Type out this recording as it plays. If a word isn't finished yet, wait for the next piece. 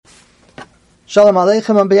Shalom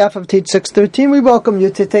Aleichem, on behalf of Teach 613, we welcome you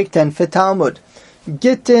to take 10 for Talmud.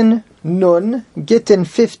 Gittin Nun, Gittin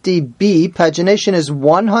 50b, pagination is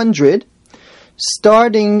 100,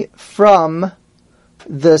 starting from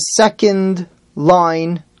the second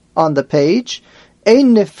line on the page.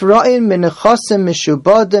 Ein nifra'in min nechasim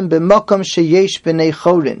mishubadim b'makom sheyesh b'nei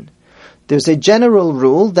chorin. There's a general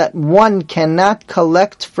rule that one cannot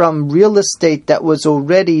collect from real estate that was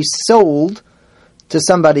already sold to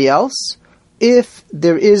somebody else if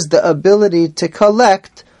there is the ability to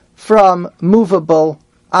collect from movable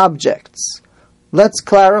objects. Let's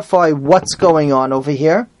clarify what's going on over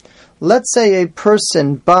here. Let's say a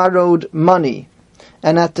person borrowed money,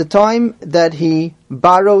 and at the time that he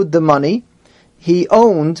borrowed the money, he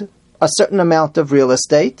owned a certain amount of real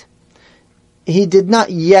estate. He did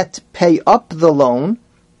not yet pay up the loan,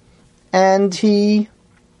 and he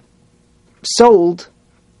sold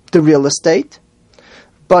the real estate.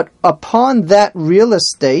 But upon that real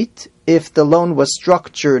estate, if the loan was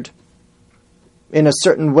structured in a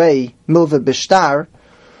certain way, milva bishtar,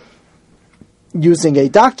 using a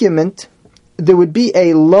document, there would be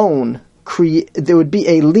a lien created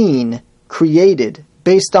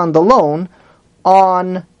based on the loan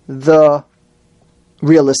on the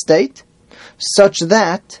real estate, such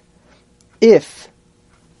that if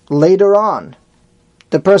later on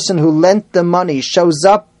the person who lent the money shows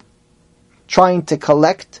up trying to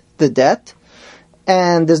collect the debt,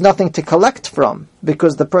 and there's nothing to collect from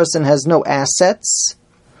because the person has no assets,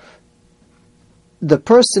 the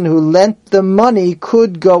person who lent the money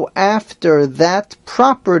could go after that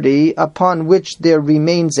property upon which there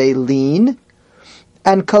remains a lien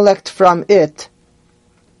and collect from it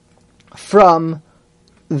from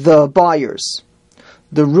the buyers.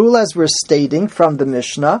 The rule, as we're stating from the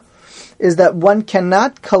Mishnah, is that one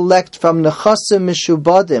cannot collect from nechasim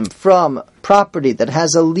mishubadim, from property that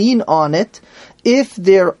has a lien on it, if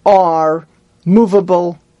there are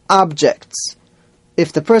movable objects.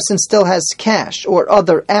 If the person still has cash or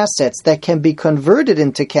other assets that can be converted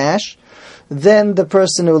into cash, then the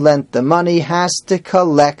person who lent the money has to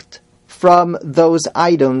collect from those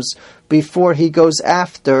items before he goes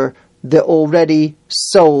after the already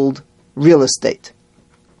sold real estate.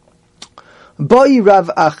 Boi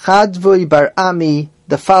Rav Achadvoi Bar Ami,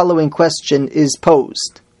 the following question is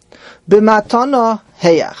posed. B'matana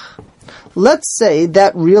heyach. Let's say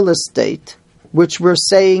that real estate, which we're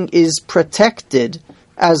saying is protected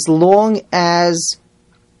as long as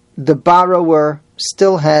the borrower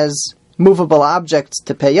still has movable objects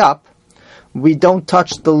to pay up, we don't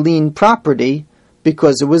touch the lien property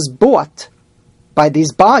because it was bought by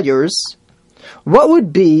these buyers. What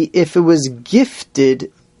would be if it was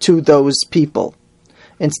gifted to those people?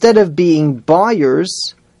 Instead of being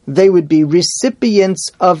buyers, they would be recipients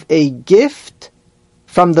of a gift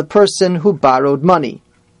from the person who borrowed money.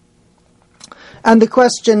 And the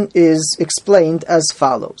question is explained as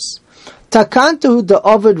follows. Takantu de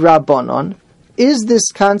Ovid Rabbanon, is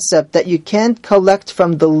this concept that you can't collect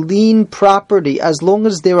from the lien property as long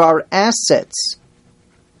as there are assets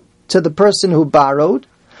to the person who borrowed?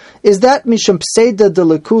 Is that mishum pseida de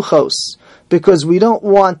lekuchos, because we don't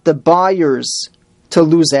want the buyers to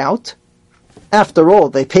lose out? After all,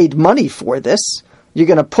 they paid money for this. You're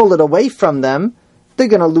going to pull it away from them, they're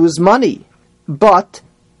going to lose money. But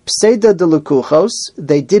pseida de lekuchos,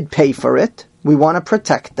 they did pay for it. We want to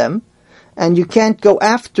protect them, and you can't go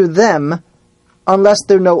after them unless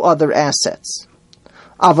there are no other assets.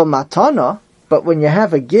 Avamatana, but when you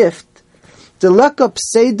have a gift, deleka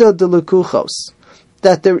pseida de lekuchos,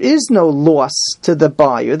 that there is no loss to the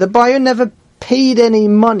buyer. The buyer never paid any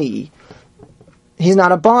money. He's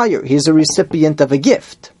not a buyer. He's a recipient of a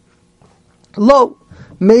gift. Lo,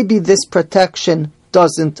 maybe this protection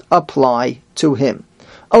doesn't apply to him.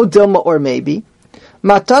 Oh, Dilma, or maybe.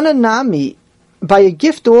 Matana nami, by a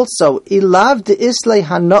gift also, ilav de isle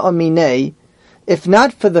hana'amine, if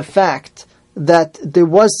not for the fact that there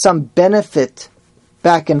was some benefit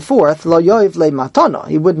back and forth, lo yoiv le matana,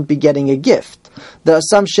 he wouldn't be getting a gift. The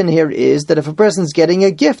assumption here is that if a person's getting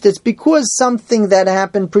a gift, it's because something that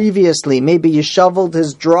happened previously. Maybe you shoveled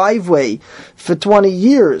his driveway for 20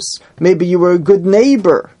 years. Maybe you were a good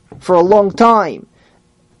neighbor for a long time.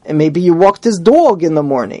 And maybe you walked his dog in the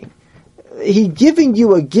morning. He's giving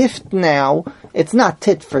you a gift now. It's not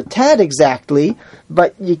tit for tat exactly,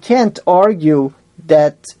 but you can't argue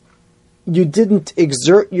that you didn't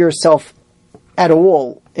exert yourself at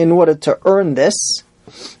all in order to earn this.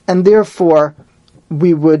 And therefore,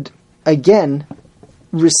 we would, again,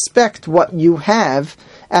 respect what you have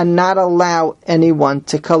and not allow anyone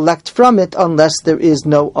to collect from it unless there is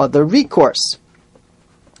no other recourse.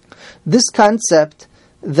 This concept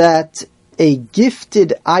that a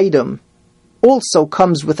gifted item also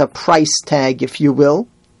comes with a price tag, if you will,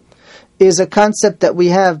 is a concept that we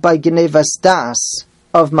have by Genevas Das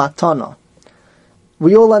of Matana.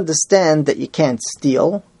 We all understand that you can't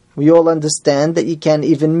steal. We all understand that you can't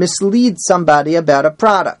even mislead somebody about a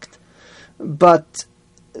product. But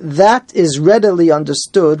that is readily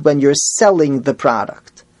understood when you're selling the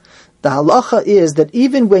product. The halacha is that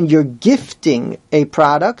even when you're gifting a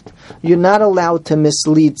product, you're not allowed to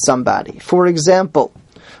mislead somebody. For example,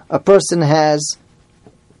 a person has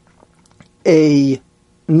a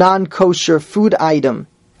non-kosher food item.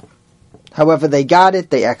 However they got it,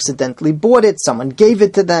 they accidentally bought it, someone gave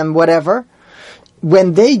it to them, whatever.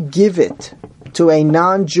 When they give it to a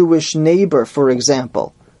non-Jewish neighbor, for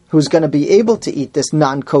example, who's going to be able to eat this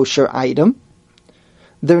non-kosher item,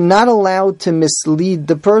 they're not allowed to mislead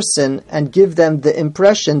the person and give them the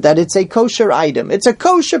impression that it's a kosher item. It's a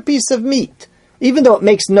kosher piece of meat, even though it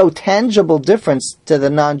makes no tangible difference to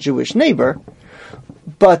the non-Jewish neighbor.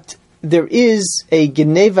 But there is a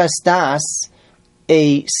genevas das,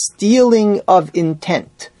 a stealing of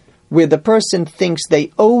intent, where the person thinks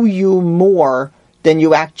they owe you more than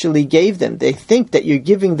you actually gave them. They think that you're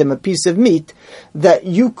giving them a piece of meat that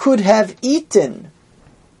you could have eaten.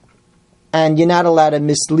 And you're not allowed to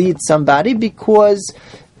mislead somebody, because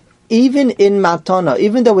even in matana,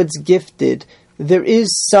 even though it's gifted, there is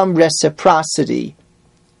some reciprocity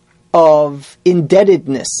of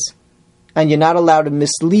indebtedness. And you're not allowed to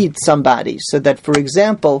mislead somebody. So that, for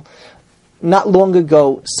example, not long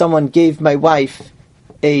ago, someone gave my wife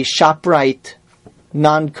a ShopRite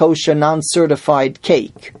non-kosher, non-certified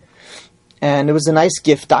cake. And it was a nice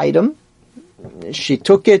gift item. She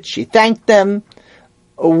took it, she thanked them.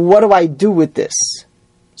 What do I do with this?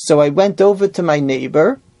 So I went over to my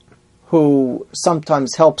neighbor, who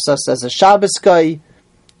sometimes helps us as a Shabbos guy,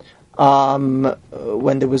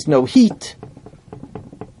 when there was no heat,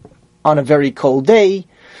 on a very cold day.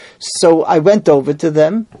 So I went over to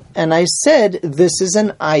them, and I said, this is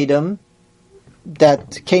an item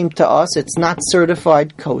that came to us. It's not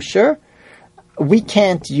certified kosher. We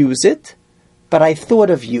can't use it, but I thought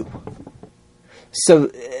of you. So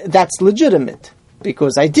that's legitimate,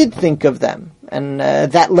 because I did think of them. And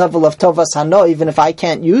that level of tovas hano, even if I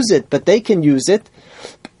can't use it, but they can use it.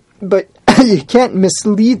 But you can't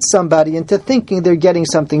mislead somebody into thinking they're getting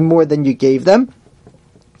something more than you gave them.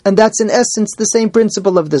 And that's in essence the same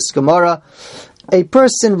principle of this Gemara. A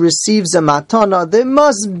person receives a matana, there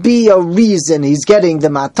must be a reason he's getting the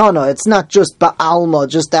matana. It's not just ba'alma,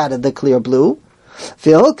 just out of the clear blue.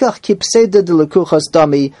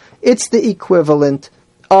 It's the equivalent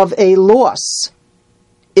of a loss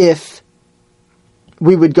if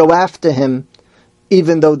we would go after him,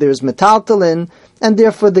 even though there's metaltalin. And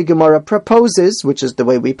therefore the Gemara proposes, which is the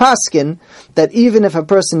way we paskin, that even if a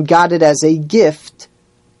person got it as a gift,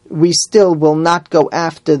 we still will not go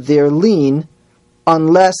after their lien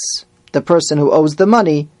unless the person who owes the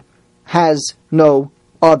money has no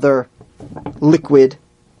other liquid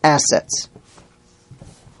assets.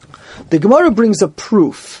 The Gemara brings a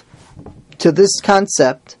proof to this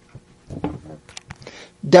concept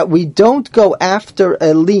that we don't go after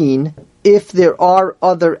a lien if there are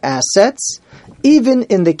other assets, even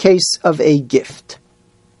in the case of a gift.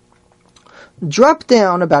 Drop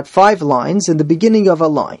down about 5 lines in the beginning of a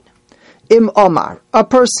line. Im Omar, a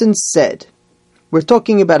person said, we're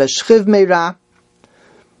talking about a shchiv meira,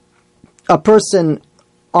 a person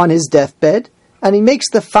on his deathbed, and he makes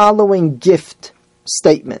the following gift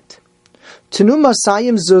statement. Tenu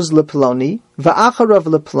masayim zuz leploni, va'acharav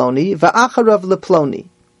leploni, va'acharav leploni.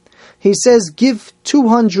 He says, give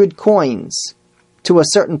 200 coins to a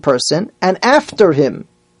certain person, and after him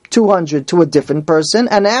 200 to a different person,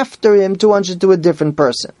 and after him 200 to a different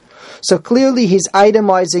person. So clearly he's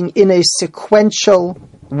itemizing in a sequential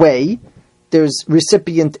way. There's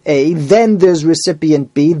recipient A, then there's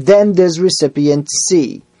recipient B, then there's recipient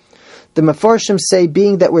C. The Mefarshim say,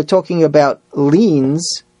 being that we're talking about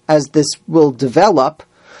liens, as this will develop,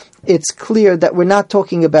 it's clear that we're not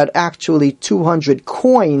talking about actually 200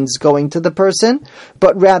 coins going to the person,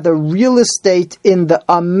 but rather real estate in the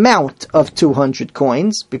amount of 200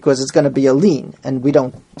 coins, because it's going to be a lien, and we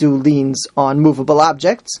don't do liens on movable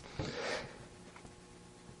objects.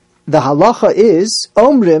 The halacha is,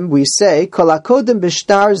 Omrim, we say, Kol hakodem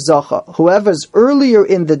b'shtar zacha. Whoever's earlier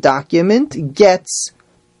in the document gets,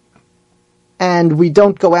 and we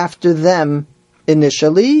don't go after them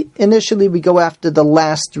initially. Initially, we go after the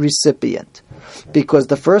last recipient, because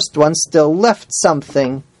the first one still left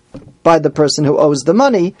something by the person who owes the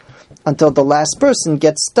money until the last person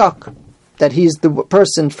gets stuck that he's the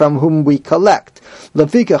person from whom we collect.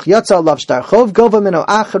 Lefikach yatsa alav shtar chov gova mino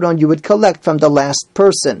acharon, you would collect from the last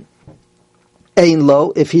person. Ein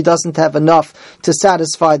lo, if he doesn't have enough to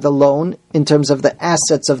satisfy the loan in terms of the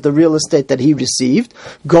assets of the real estate that he received,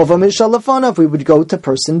 gova mishalafanov, we would go to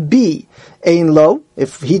person B. Ein lo,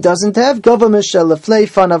 if he doesn't have, gova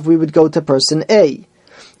mishalafleifanov, we would go to person A.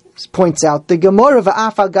 Points out the Gemara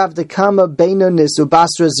v'afagav dekama beinonis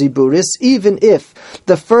ubasra ziburis, even if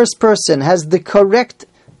the first person has the correct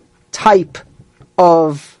type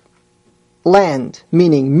of land,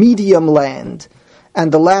 meaning medium land,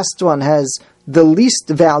 and the last one has the least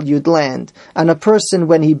valued land, and a person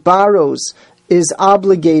when he borrows is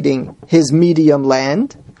obligating his medium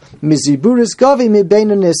land, miziburis gavi mi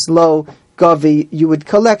beinonis lo gavi, you would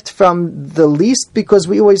collect from the least because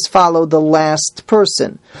we always follow the last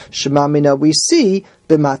person. Shemamina, we see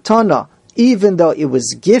b'matana, even though it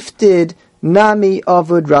was gifted, nami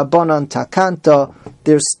avud rabbanan takanta,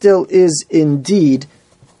 there still is indeed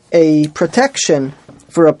a protection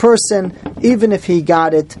for a person, even if he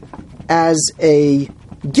got it as a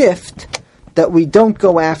gift, that we don't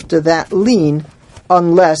go after that lien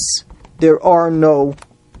unless there are no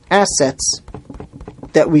assets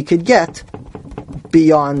that we could get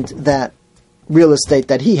beyond that real estate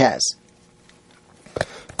that he has.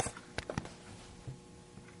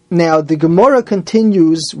 Now, the Gemara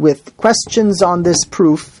continues with questions on this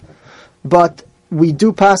proof, but we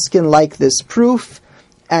do paskin like this proof,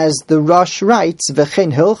 as the Rosh writes,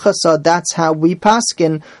 V'chein hilchasa, that's how we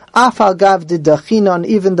paskin, afal gav didachinon,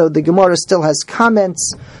 even though the Gemara still has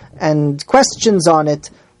comments and questions on it,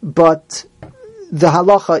 but the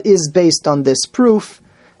halacha is based on this proof,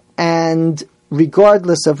 and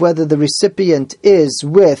regardless of whether the recipient is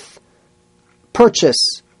with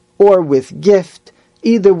purchase or with gift,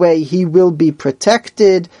 either way he will be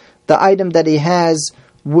protected. The item that he has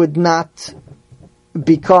would not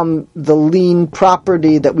become the lien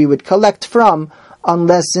property that we would collect from,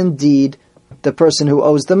 unless indeed the person who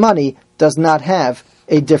owes the money does not have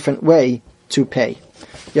a different way to pay.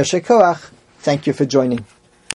 Yasher koach, thank you for joining.